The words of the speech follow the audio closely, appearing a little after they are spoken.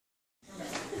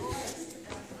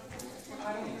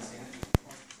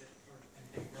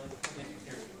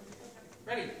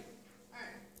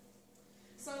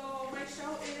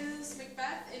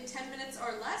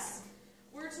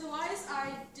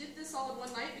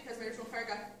because my original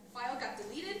file got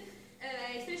deleted, and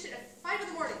I finished it at 5 in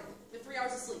the morning with 3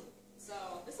 hours of sleep. So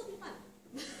this will be fun.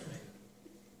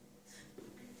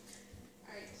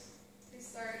 Alright, please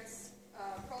start.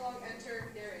 Prologue,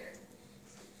 enter, narrator.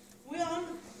 We all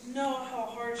know how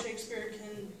hard Shakespeare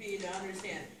can be to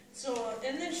understand. So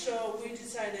in this show, we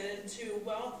decided to,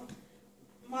 well,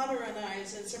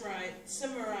 modernize and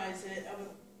summarize it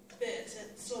a bit,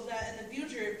 so that in the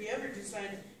future, if you ever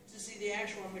decide to see the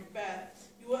actual Macbeth,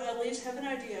 you will at least have an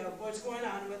idea of what's going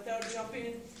on without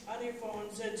jumping on your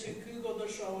phones to Google the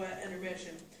show at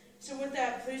intermission. So with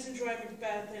that, please enjoy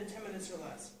Macbeth in 10 minutes or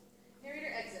less.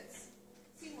 Narrator exits.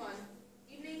 Scene 1.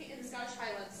 Evening in the Scottish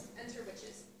Highlands. Enter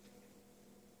witches.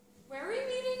 Where are we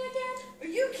meeting again? Are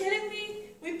you kidding me?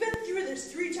 We've been through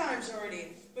this 3 times already.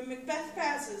 When Macbeth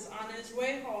passes on his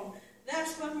way home,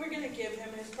 that's when we're going to give him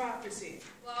his prophecy.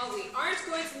 Well, we aren't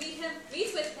going to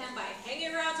meet with him by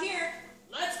hanging around here.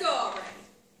 Let's go already.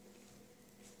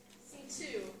 Scene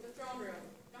 2. The throne room.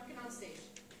 Duncan on stage.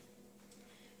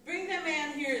 Bring that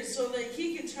man here so that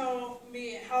he can tell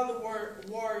me how the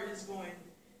war is going.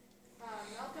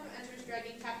 Malcolm enters,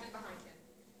 dragging Captain behind him.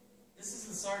 This is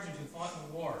the sergeant who fought in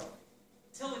the war.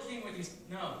 Tell the king what you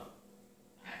know.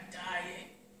 I'm dying.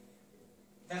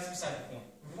 That's beside the point.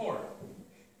 Report.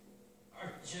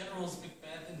 Our generals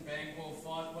Macbeth and Banquo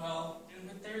fought well, and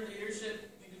with their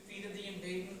leadership, we defeated the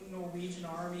invading Norwegian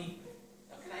army.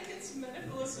 Now, can I get some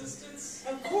medical assistance?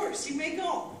 Of course, you may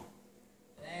go.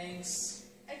 Thanks.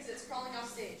 Exits, crawling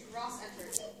off stage. Ross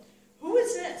enters. Who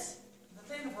is this?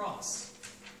 The Thane of Ross.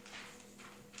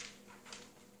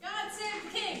 God save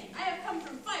the king! I have come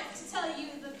from Fife to tell you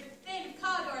that the Thane of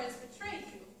Cawdor has betrayed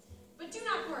you. But do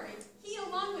not worry. He,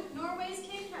 along with Norway's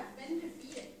king, have been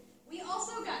defeated. We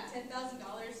also got $10,000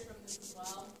 from this as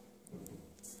well.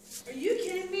 Are you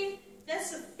kidding me?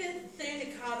 That's the 5th Thane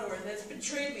of Cawdor that's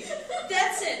betrayed me.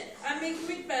 That's it. I'm making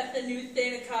Macbeth the new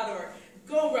Thane of Cawdor.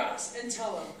 Go, Ross, and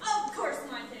tell him. Of course,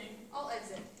 my king. All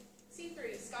exit. Scene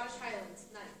 3. Scottish Highlands.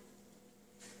 Night.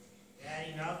 Bad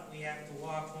enough we have to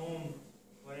walk home,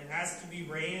 but it has to be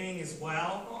raining as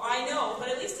well. Well, I know, but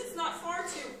at least it's not far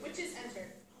too. Witches enter.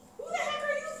 Who the heck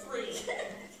are you 3?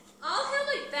 All hail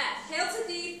Macbeth. Hail to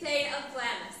thee, Thane of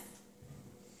Glamis.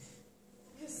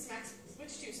 Smacks.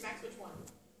 Which 2? Smacks which 1?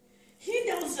 He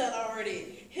knows that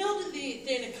already. Hail to thee,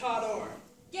 Thane of Cawdor.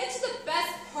 Get to the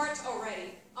best part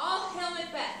already. All hail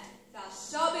Macbeth. Thou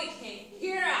shalt be king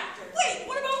hereafter. Wait,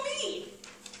 what about me?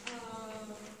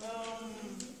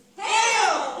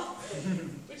 Hail!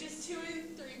 Witches 2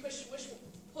 and 3 push witch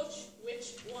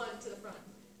 1 to the front.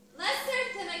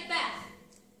 Lesser than Macbeth,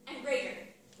 and greater.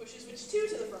 Pushes witch 2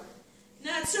 to the front.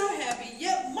 Not so happy,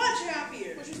 yet much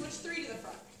happier. Pushes witch 3 to the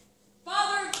front.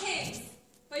 Father of kings,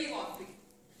 but you won't be.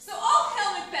 So all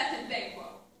hail Macbeth and Banquo.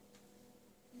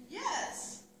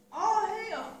 Yes. All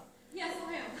hail. Yes, all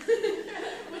hail.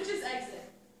 Witches exit.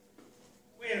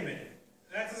 Wait a minute.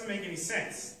 That doesn't make any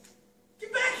sense.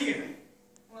 Get back here!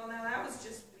 Well, now that was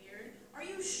just weird. Are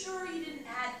you sure you didn't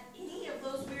add any of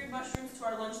those weird mushrooms to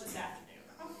our lunch this afternoon?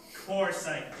 Of course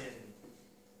I didn't.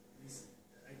 At least,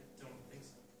 I don't think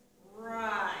so.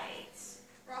 Right.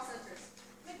 Ross enters.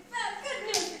 Macbeth, good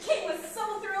news! The king was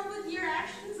so thrilled with your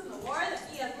actions in the war that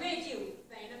he has made you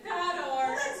Thane of Cawdor.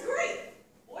 Well, that's great.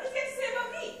 What does he have to say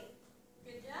about me?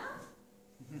 Good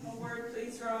job. A word,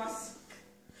 please, Ross.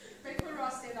 Banquo and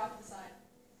Ross stand off to the side.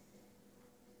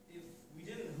 If we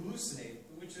didn't hallucinate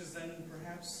the witches, then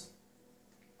perhaps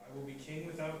I will be king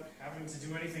without having to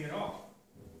do anything at all.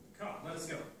 Come, let us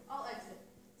go. All exit.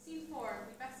 Scene 4.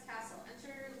 Macbeth's castle.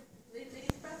 Enter Lady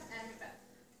Macbeth and Macbeth.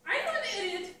 I'm not an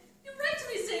idiot. You write to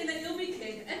me saying that you'll be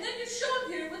king, and then you show up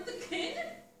here with the king?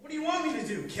 What do you want me to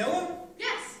do? Kill him?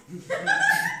 Yes!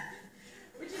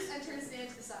 Witches enter and stand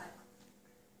to the side.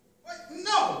 What?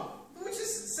 No! The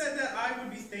witches said that I would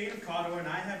be Thane of Cawdor, and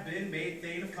I have been made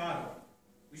Thane of Cawdor.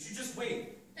 We should just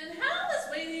wait. And how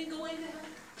is waiting going to happen?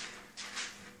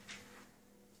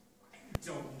 I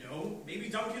don't know. Maybe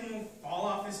Duncan will fall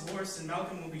off his horse and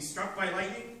Malcolm will be struck by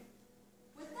lightning?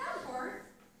 Would that work?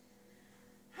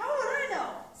 How would I know?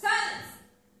 Silence!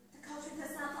 The culture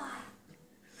does not lie.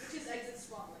 Witches exit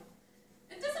squabbling.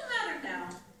 It doesn't matter now.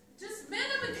 Just man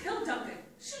up and kill Duncan.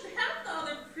 Should have the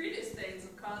other previous Thanes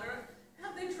of Cawdor.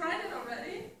 Have they tried it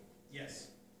already? Yes,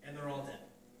 and they're all dead.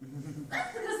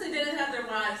 That's because they didn't have their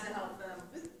wives to help them.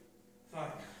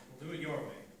 Fine, we'll do it your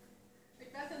way.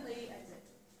 Macbeth and Lady exit.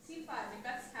 Scene 5.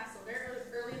 Macbeth's castle. Very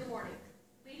early in the morning.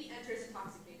 Lady enters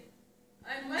intoxicated.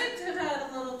 I might have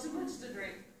had a little too much to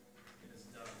drink. It is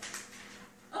done.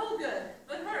 Oh, good.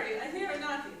 But hurry, I hear a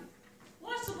knocking.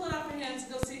 Wash the blood off your hands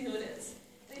and go see who it is.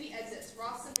 Lady exits.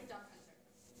 Ross and Macduff enter.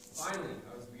 Finally,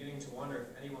 I was beginning to wonder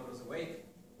wonder if anyone was awake.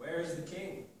 Where is the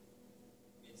king?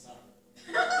 Inside.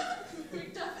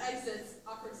 Macduff exits.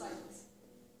 Awkward silence.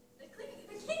 The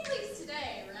king leaves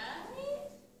today, right?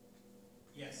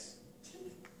 Yes.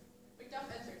 Macduff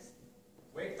enters.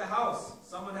 Wake the house.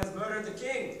 Someone has murdered the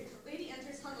king. Lady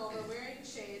enters hungover, wearing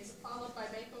shades, followed by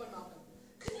Mako and Malcolm.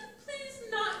 Could you please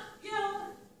not yell?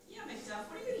 Yeah, Macduff,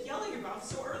 what are you yelling about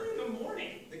so early in the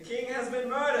morning? The king has been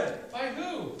murdered. By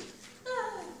who?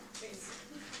 Face.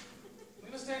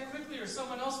 We must act quickly or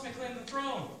someone else may claim the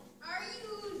throne. Are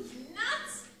you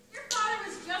nuts? Your father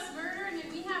was just murdered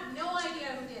and we have no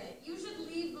idea who did it. You should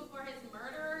leave before his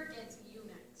murderer gets you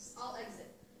next. I'll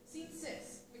exit. Scene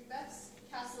 6. Macbeth's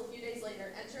castle a few days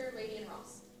later. Enter Lady and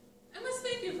Ross. I must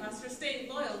thank you, Ross, for staying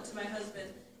loyal to my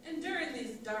husband, and during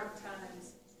these dark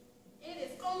times. It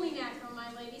is only natural,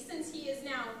 my lady, since he is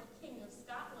now King of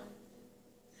Scotland.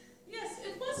 Yes,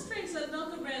 it was strange that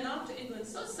Malcolm ran off to England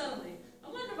so suddenly. I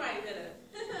wonder why he did it.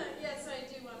 Yes, I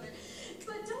do wonder.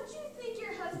 But don't you think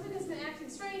your husband has been acting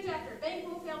strange after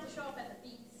Banquo failed to show up at the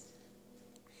feast?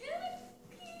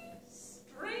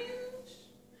 Strange?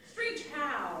 Strange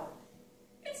how?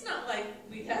 It's not like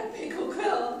we had Banquo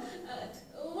Quill.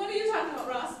 What are you talking about,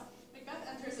 Ross? Macbeth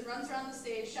enters and runs around the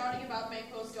stage, shouting about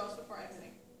Banquo's ghost before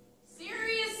exiting.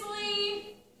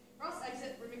 Seriously? Ross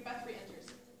exits, where Macbeth re-enters.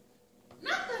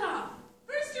 Knock that off.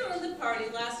 First you were in the party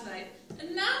last night,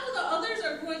 and now the others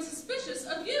are growing suspicious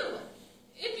of you.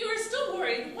 If you are still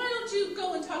worried, why don't you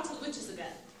go and talk to the witches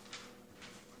again?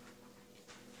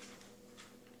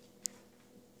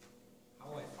 How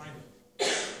will I find him?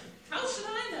 How should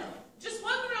I know? Just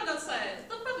walk around outside.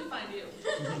 They'll probably find you.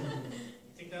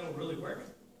 You think that'll really work?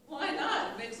 Why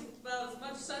not? It makes about as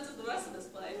much sense as the rest of this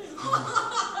play.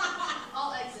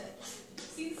 I'll exit.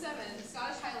 Scene 7.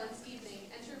 Scottish Highlands evening.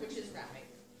 Enter witches rapping.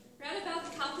 Round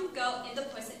about the Compton go in the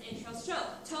poison intro show.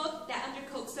 Told that under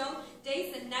Cookstone,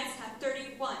 days and nights have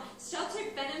 31.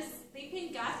 Sheltered venom,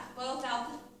 sleeping gas, boiled out.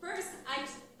 First, I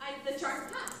the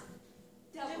chart pass.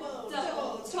 Double,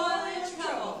 toil and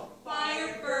trouble.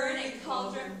 Fire, burn, and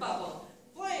cauldron bubble.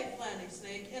 Flame, landing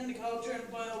snake, in the cauldron,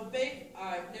 boil, bake,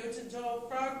 I've Newton toe,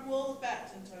 frog, wolf,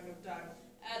 bat, and tongue of time.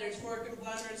 Adders, fork, and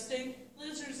bladder, and sting,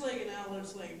 lizard's leg, and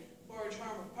owlet's leg. Forage,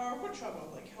 harm, of powerful trouble,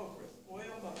 like hellbirth,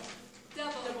 boil, bubble.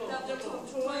 Double,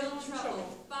 toil and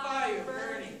trouble. Fire,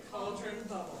 burning, cauldron,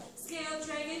 bubble. Scale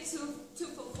dragon,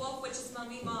 two-foot wolf, which is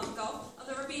mummy Mongol.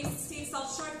 Other beams, sea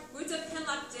salt shark, roots of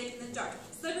hemlock dig in the dark.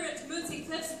 Sliver at moon's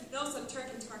eclipse, nose of Turk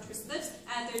and Tartarus lips.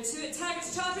 Add their two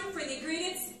tiger's children for the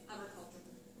ingredients of our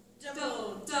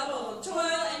culture. Double,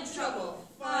 toil and trouble.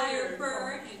 Fire,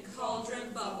 burn, and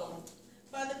cauldron bubble.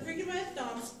 By the prick of my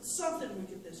thumbs, something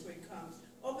wicked this way comes.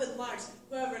 Open locks,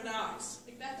 whoever knocks.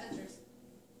 Macbeth enters.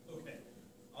 Okay.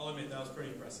 I'll admit that was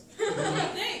pretty impressive.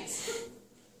 Thanks.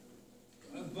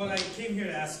 But I came here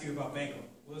to ask you about Banquo.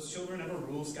 Will his children ever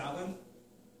rule Scotland?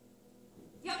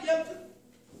 Yep.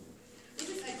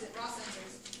 Witches exit. Ross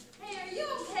enters. Hey, are you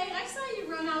okay? I saw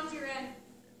you run out your end.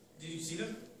 Did you see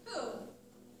them? Who?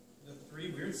 The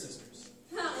three weird sisters.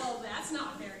 Well, that's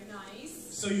not very nice.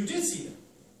 So you did see them?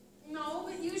 No,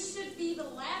 but you should be the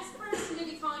last person to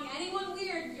be calling anyone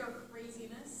weird, your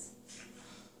craziness.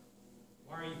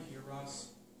 Why are you here, Ross?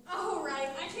 Oh, right.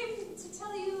 I came to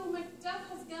tell you Macduff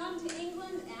has gone to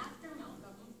England after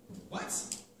Malcolm. What?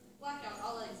 Blackout.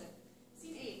 I'll exit.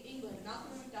 Scene 8. England.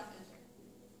 Malcolm and Macduff enter.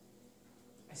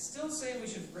 I still say we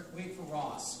should wait for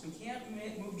Ross. We can't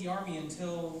move the army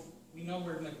until we know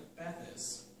where Macbeth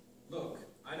is. Look,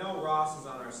 I know Ross is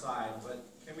on our side, but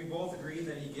can we both agree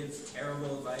that he gives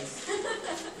terrible advice?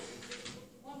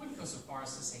 Well, I wouldn't go so far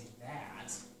as to say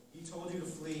that. He told you to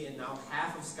flee, and now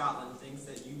half of Scotland thinks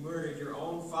that you murdered your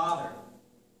own father.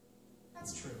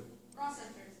 That's true. Ross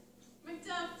enters.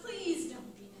 Macduff, please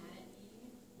don't be mad at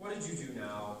me. What did you do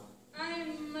now? I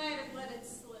might have let it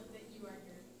slip that you are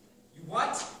here. You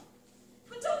what?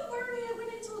 But don't worry, I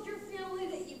went and told your family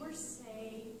that you were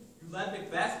safe. You led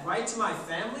Macbeth right to my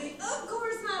family? Of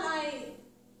course not,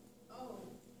 Oh,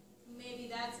 maybe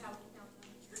that's how we found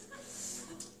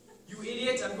them. You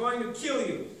idiot, I'm going to kill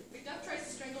you. Macduff tries to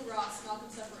strangle Ross. Malcolm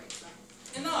separates them.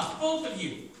 Enough, both of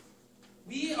you.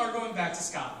 We are going back to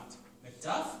Scotland.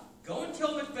 Macduff, go and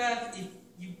kill Macbeth if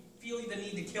you feel the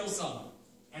need to kill someone.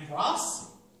 And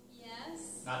Ross,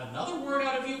 Yes? not another word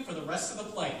out of you for the rest of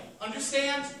the play.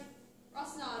 Understand?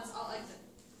 Ross nods. I'll exit.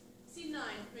 Scene 9.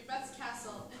 Macbeth's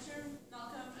castle. Enter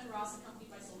Malcolm and Ross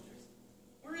accompanied by soldiers.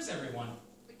 Where is everyone?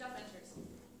 Macduff enters.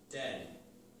 Dead.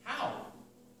 How?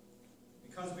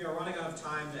 Because we are running out of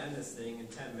time to end this thing in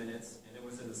 10 minutes, and it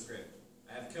was in the script.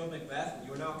 I have killed Macbeth, and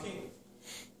you are now king.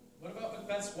 What about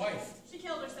Macbeth's wife? She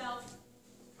killed herself.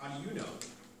 How do you know?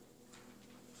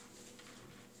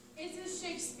 It's a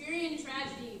Shakespearean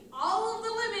tragedy. All of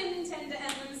the women tend to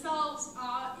end themselves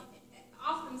off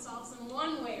themselves in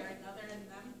one way or another in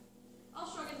them. I'll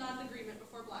shrug and nod in agreement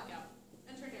before blackout.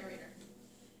 Enter narrator.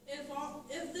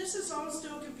 If this is all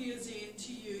still confusing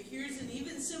to you, here's an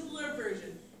even simpler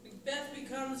version. Macbeth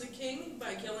becomes a king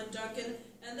by killing Duncan,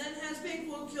 and then has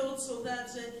Banquo killed so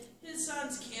that his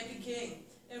sons can't be king.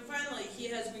 And finally, he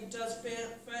has Macduff's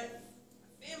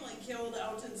family killed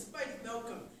out in spite of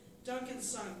Malcolm, Duncan's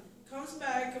son, comes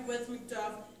back with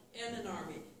Macduff and an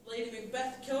army. Lady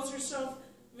Macbeth kills herself.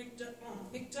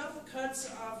 Macduff cuts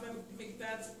off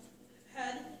Macbeth's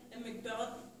head, and A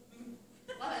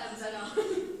lot of M's, I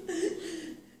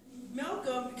know.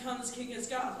 Malcolm becomes king as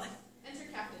God. Enter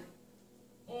captain.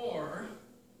 Or,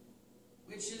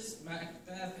 witches,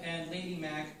 Macbeth, and Lady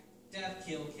Mac, death,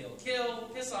 kill, kill, kill,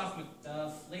 piss off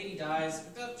Macduff, Lady dies,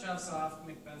 Macduff chops off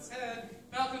Macbeth's head,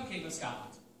 Malcolm, king of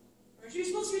Scotland. Aren't you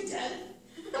supposed to be dead?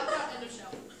 Blackout, end of show.